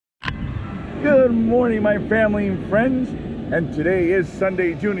Good morning, my family and friends, and today is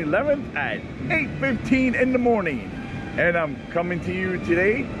Sunday, June 11th at 8:15 in the morning, and I'm coming to you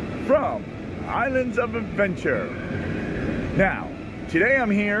today from Islands of Adventure. Now, today I'm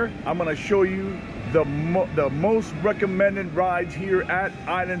here, I'm going to show you the most recommended rides here at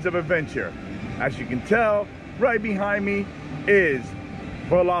Islands of Adventure. As you can tell, right behind me is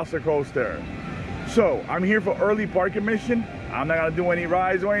Velocicoaster. So, I'm here for early park admission. I'm not gonna do any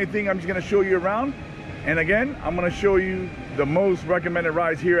rides or anything. I'm just gonna show you around. And again, I'm gonna show you the most recommended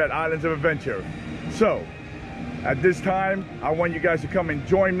rides here at Islands of Adventure. So, at this time, I want you guys to come and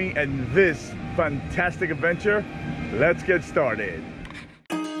join me in this fantastic adventure. Let's get started.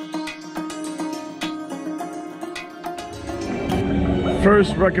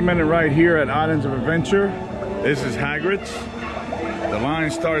 First recommended ride here at Islands of Adventure. This is Hagrid's. The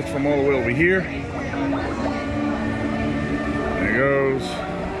line starts from all the way over here. There it goes.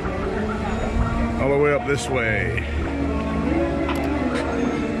 All the way up this way.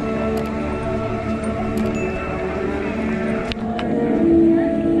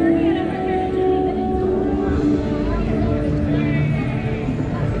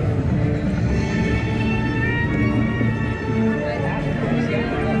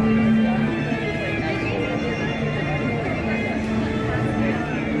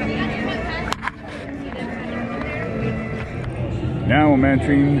 Now I'm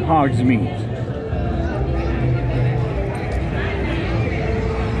entering Hogsmeade.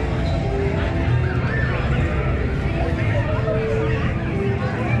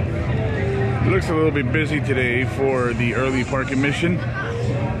 It looks a little bit busy today for the early park admission.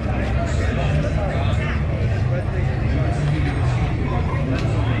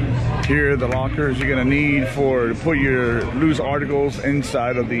 Here are the lockers you're gonna need to put your loose articles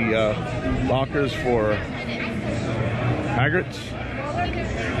inside of the lockers for Hagrid's.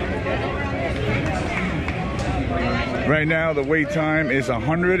 Right now the wait time is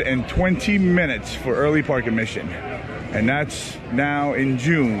 120 minutes for early park admission, and that's now in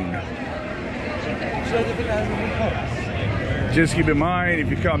June. Just keep in mind, if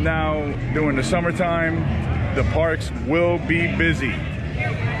you come now during the summertime, the parks will be busy.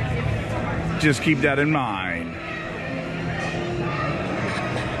 Just keep that in mind.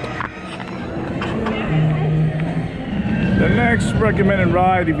 The next recommended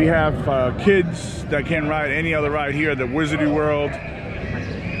ride, if you have kids that can't ride any other ride here at the Wizarding World,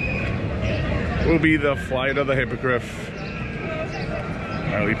 will be the Flight of the Hippogriff.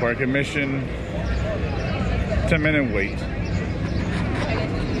 Early park admission, 10-minute wait.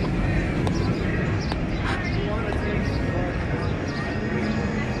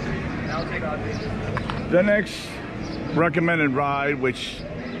 The next recommended ride, which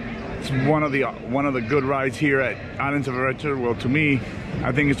it's one of the good rides here at Islands of Adventure. Well, to me,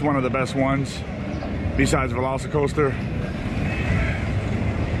 I think it's one of the best ones, besides Velocicoaster,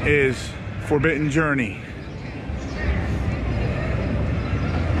 is Forbidden Journey.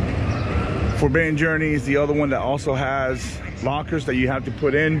 Forbidden Journey is the other one that also has lockers that you have to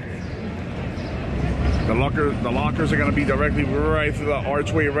put in. The lockers are going to be directly right through the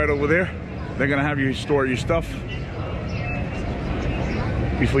archway right over there. They're going to have you store your stuff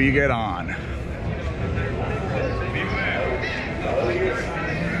before you get on.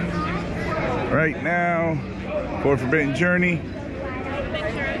 Right now, for Forbidden Journey,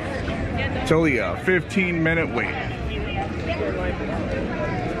 it's only a 15-minute wait.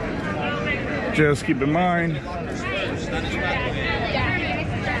 Just keep in mind,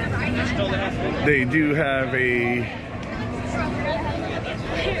 they do have a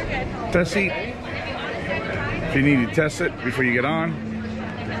test seat if you need to test it before you get on.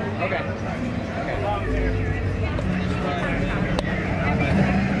 Okay.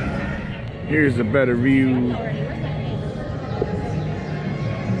 Here's a better view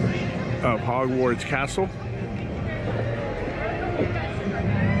of Hogwarts Castle.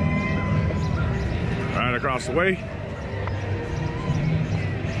 Right across the way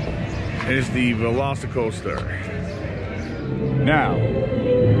is the Velocicoaster. Now,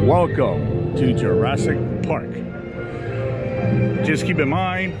 welcome to Jurassic Park. Just keep in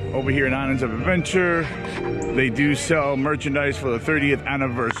mind, over here in Islands of Adventure, they do sell merchandise for the 30th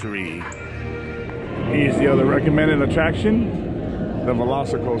anniversary. Here's the other recommended attraction, the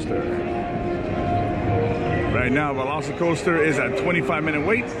Velocicoaster. Right now, Velocicoaster is at 25-minute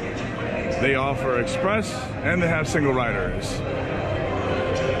wait. They offer express and they have single riders.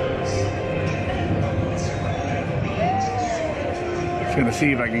 Just gonna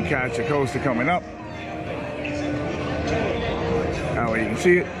see if I can catch a coaster coming up. That way you can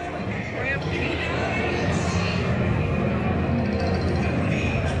see it.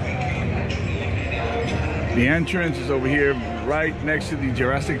 The entrance is over here, right next to the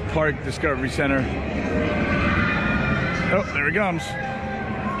Jurassic Park Discovery Center. Oh, there it comes.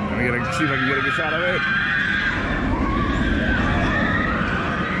 I'm gonna see if I can get a good shot of it.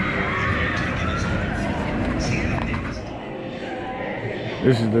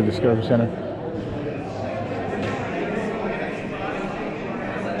 This is the Discovery Center.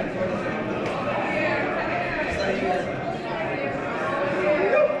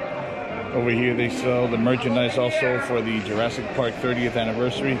 Over here they sell the merchandise also for the Jurassic Park 30th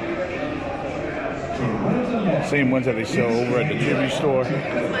anniversary. Same ones that they sell over at the tribute store.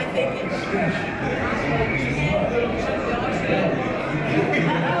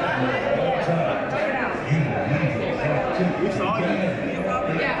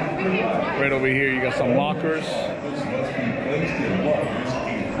 Right over here you got some lockers.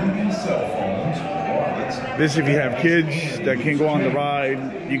 This, if you have kids that can go on the ride,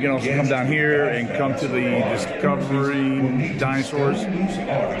 you can also come down here and come to the Discovery Dinosaurs.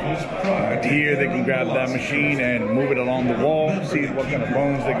 Here they can grab that machine and move it along the wall, see what kind of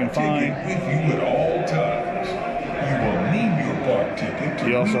bones they can find.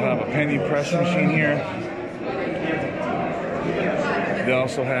 You also have a penny press machine here. They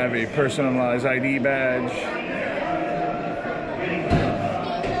also have a personalized ID badge.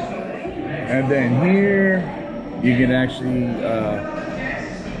 And then here, you can actually,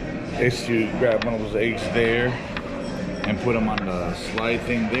 is to grab one of those eggs there and put them on the slide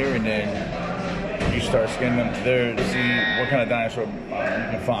thing there, and then you start scanning them to there to see what kind of dinosaur you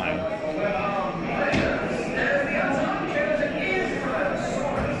can find.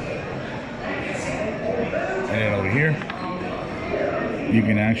 And then over here, you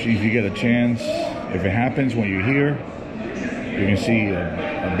can actually, if you get a chance, if it happens when you're here, you can see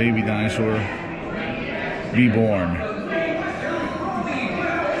a baby dinosaur be born.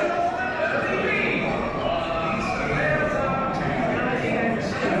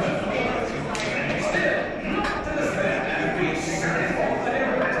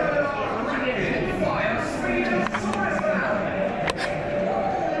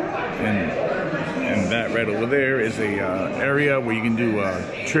 And that right over there is a area where you can do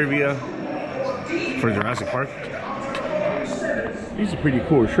trivia for Jurassic Park. These are pretty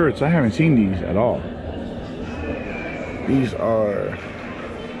cool shirts. I haven't seen these at all. These are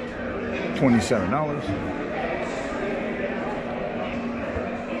 $27.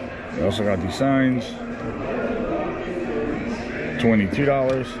 We also got these signs.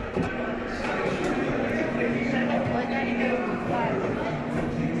 $22.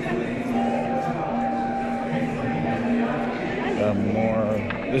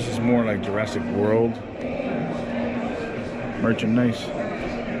 This is more like Jurassic World merchandise.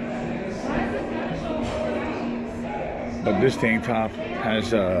 But this tank top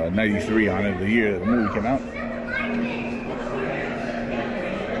has 93 on it, the year the movie came out.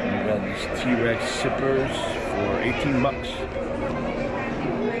 And we got these T-Rex zippers for 18 bucks.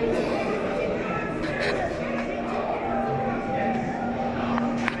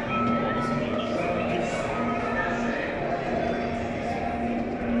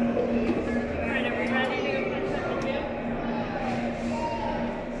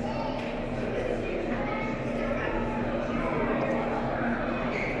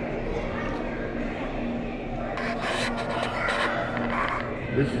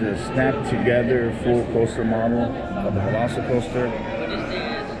 This is a snap together full coaster model of the Velocicoaster.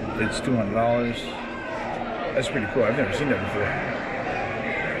 It's $200. That's pretty cool. I've never seen that before.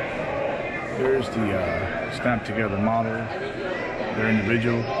 There's the snap together model. They're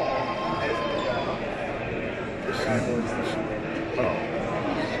individual. Oh,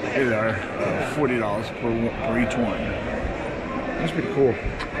 they are $40 per each one. That's pretty cool.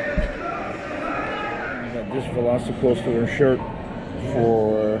 I got this Velocicoaster shirt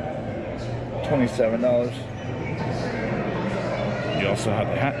for $27. You also have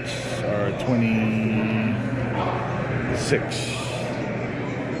the hats are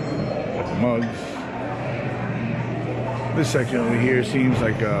 $26. Got the mugs. This section over here seems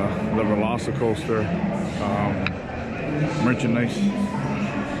like the Velocicoaster merchandise.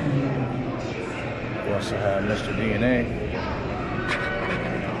 We also have Mr. DNA.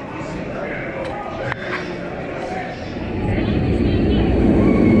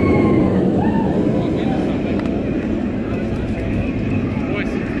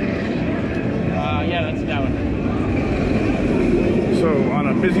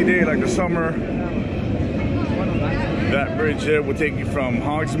 Busy day like the summer, that bridge there will take you from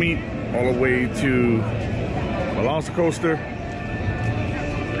Hogsmeade all the way to Velocicoaster,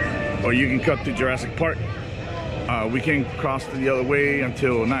 or you can cut to Jurassic Park. We can cross the other way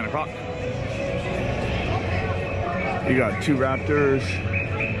until 9 o'clock. You got two raptors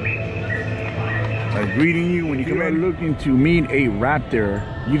greeting you when you come in. Looking to meet a raptor,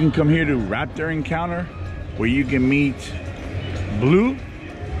 you can come here to Raptor Encounter, where you can meet Blue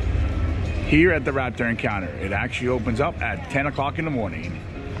here at the Raptor Encounter. It actually opens up at 10 o'clock in the morning.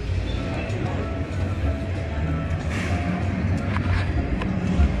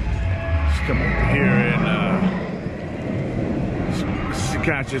 Let's come over here and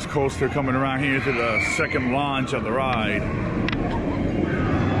catch this coaster coming around here to the second launch of the ride.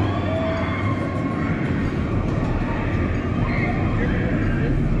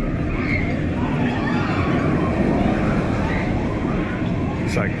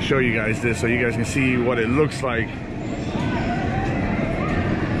 So I can show you guys this so you guys can see what it looks like.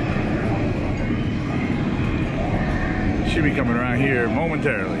 Should be coming around here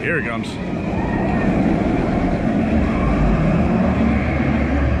momentarily. Here it comes. It's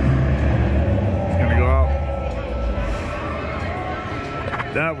gonna go out.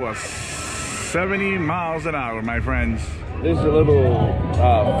 That was 70 miles an hour, my friends. This is a little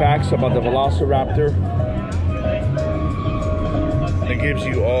facts about the Velociraptor. It gives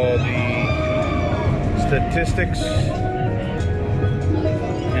you all the statistics,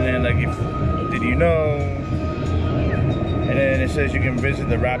 and then like, did you know? And then it says you can visit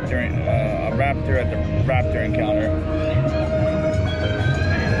the raptor, a raptor at the Raptor Encounter.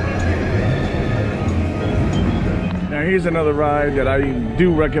 Now here's another ride that I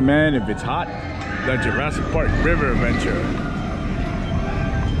do recommend if it's hot: the Jurassic Park River Adventure.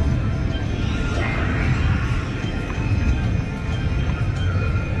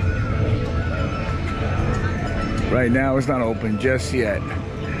 Right now, it's not open just yet.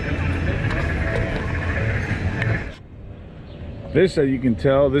 This, as you can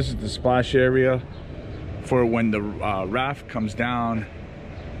tell, this is the splash area for when the raft comes down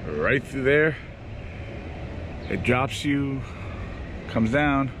right through there. It drops you, comes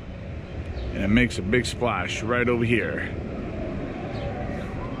down, and it makes a big splash right over here.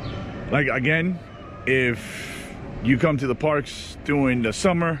 Like, again, if you come to the parks during the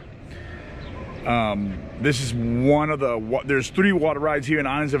summer, this is one of the, there's 3 water rides here in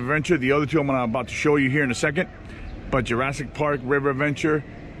Islands of Adventure. The other 2 I'm about to show you here in a second. But Jurassic Park River Adventure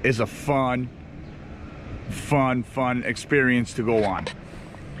is a fun experience to go on.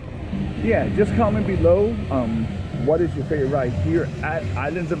 Yeah, just comment below what is your favorite ride here at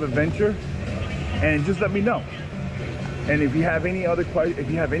Islands of Adventure, and just let me know. And if you have any other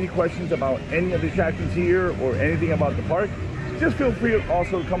questions about any of the attractions here or anything about the park, just feel free to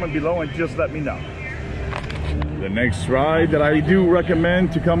also comment below and just let me know. The next ride that I do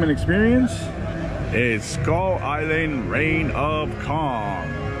recommend to come and experience is Skull Island Reign of Kong.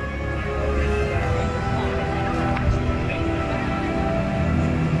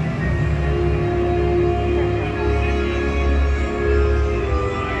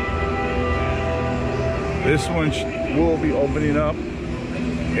 This one will be opening up.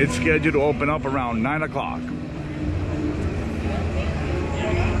 It's scheduled to open up around 9 o'clock.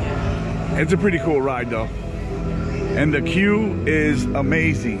 It's a pretty cool ride though. And the queue is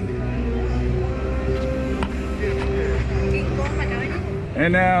amazing.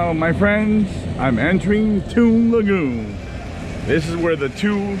 And now, my friends, I'm entering Toon Lagoon. This is where the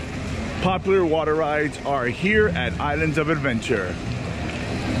 2 popular water rides are here at Islands of Adventure.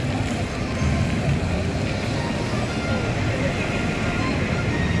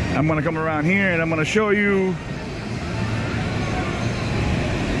 I'm gonna come around here and I'm gonna show you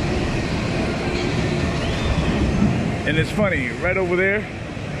and it's funny, right over there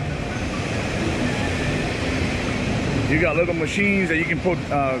you got little machines that you can put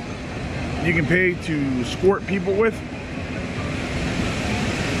you can pay to squirt people with.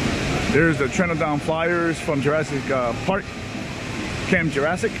 There's the Trenodon Flyers from Jurassic Park, Camp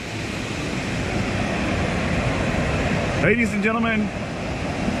Jurassic. Ladies and gentlemen,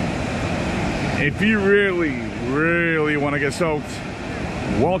 if you really want to get soaked,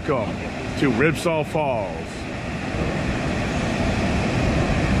 welcome to Ripsaw Falls.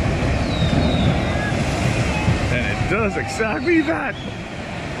 And it does exactly that.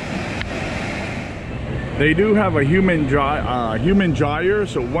 They do have a human dryer,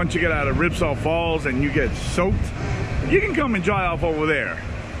 so once you get out of Ripsaw Falls and you get soaked, you can come and dry off over there.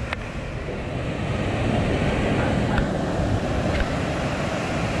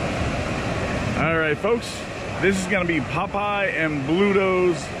 All right, folks, this is gonna be Popeye and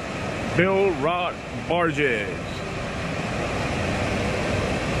Bluto's Bill Rot Barges.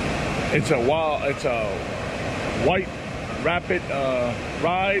 It's a white rapid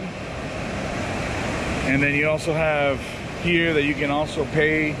ride. And then you also have here that you can also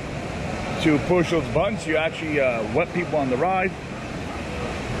pay to push those buttons. You actually wet people on the ride.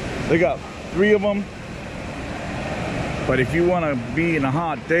 They got 3 of them. But if you want to be in a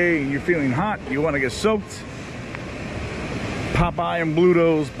hot day and you're feeling hot, you want to get soaked, Popeye and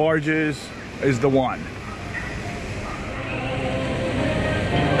Bluto's barges is the one.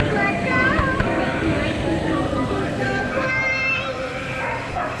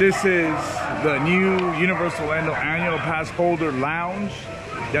 This is the new Universal Orlando Annual Pass Holder Lounge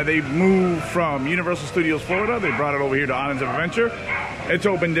that they moved from Universal Studios Florida. They brought it over here to Islands of Adventure. It's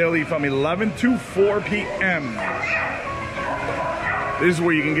open daily from 11 to 4 p.m. This is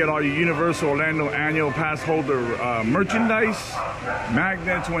where you can get all your Universal Orlando Annual Pass Holder merchandise,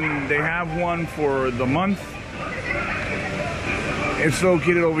 magnets when they have one for the month. It's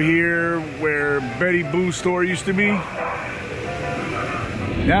located over here where Betty Boo's store used to be.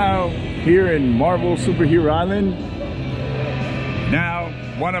 Now, here in Marvel Superhero Island. Now,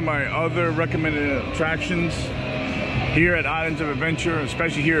 one of my other recommended attractions here at Islands of Adventure,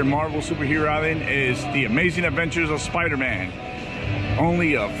 especially here in Marvel Superhero Island, is The Amazing Adventures of Spider-Man.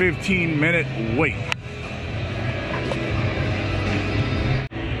 Only a 15-minute wait.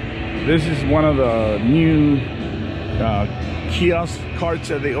 This is one of the new kiosk carts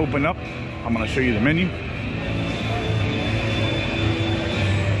that they open up. I'm going to show you the menu.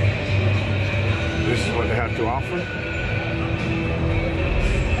 This is what they have to offer.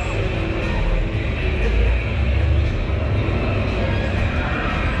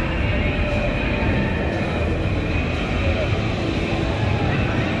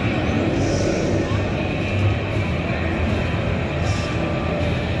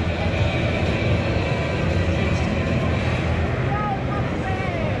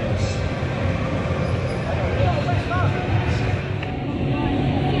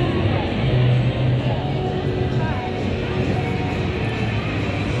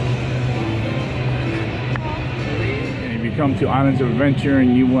 Come to Islands of Adventure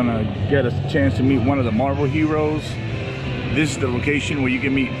and you want to get a chance to meet one of the Marvel heroes, this is the location where you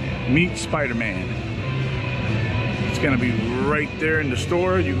can meet Spider-Man. It's gonna be right there in the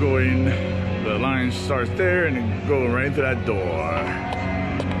store. You go in, the line starts there, and then go right into that door.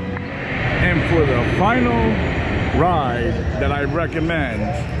 And for the final ride that I recommend,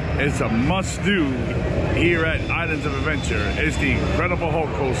 it's a must-do here at Islands of Adventure, is the Incredible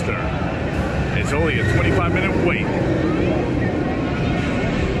Hulk Coaster. It's only a 25-minute wait.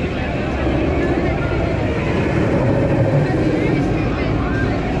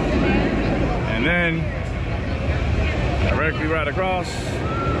 And then, directly right across,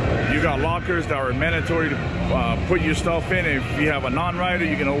 you got lockers that are mandatory to put your stuff in. If you have a non-rider,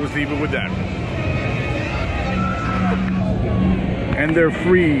 you can always leave it with them. And they're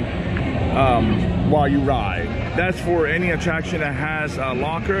free while you ride. That's for any attraction that has a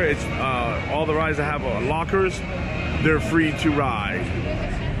locker. It's all the rides that have lockers, they're free to ride.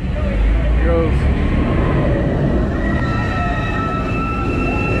 Here goes.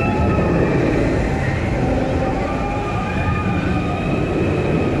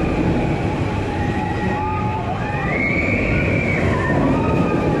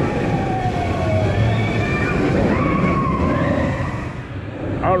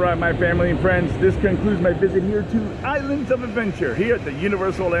 Alright, my family and friends, this concludes my visit here to Islands of Adventure here at the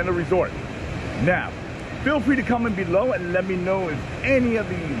Universal Orlando Resort. Now, feel free to comment below and let me know if any of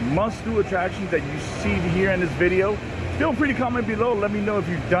the must-do attractions that you see here in this video. Feel free to comment below, let me know if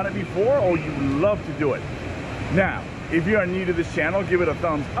you've done it before or you love to do it. Now, if you are new to this channel, give it a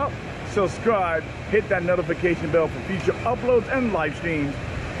thumbs up, subscribe, hit that notification bell for future uploads and live streams.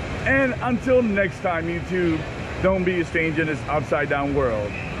 And until next time, YouTube, don't be a stranger in this upside down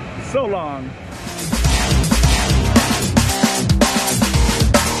world. So long.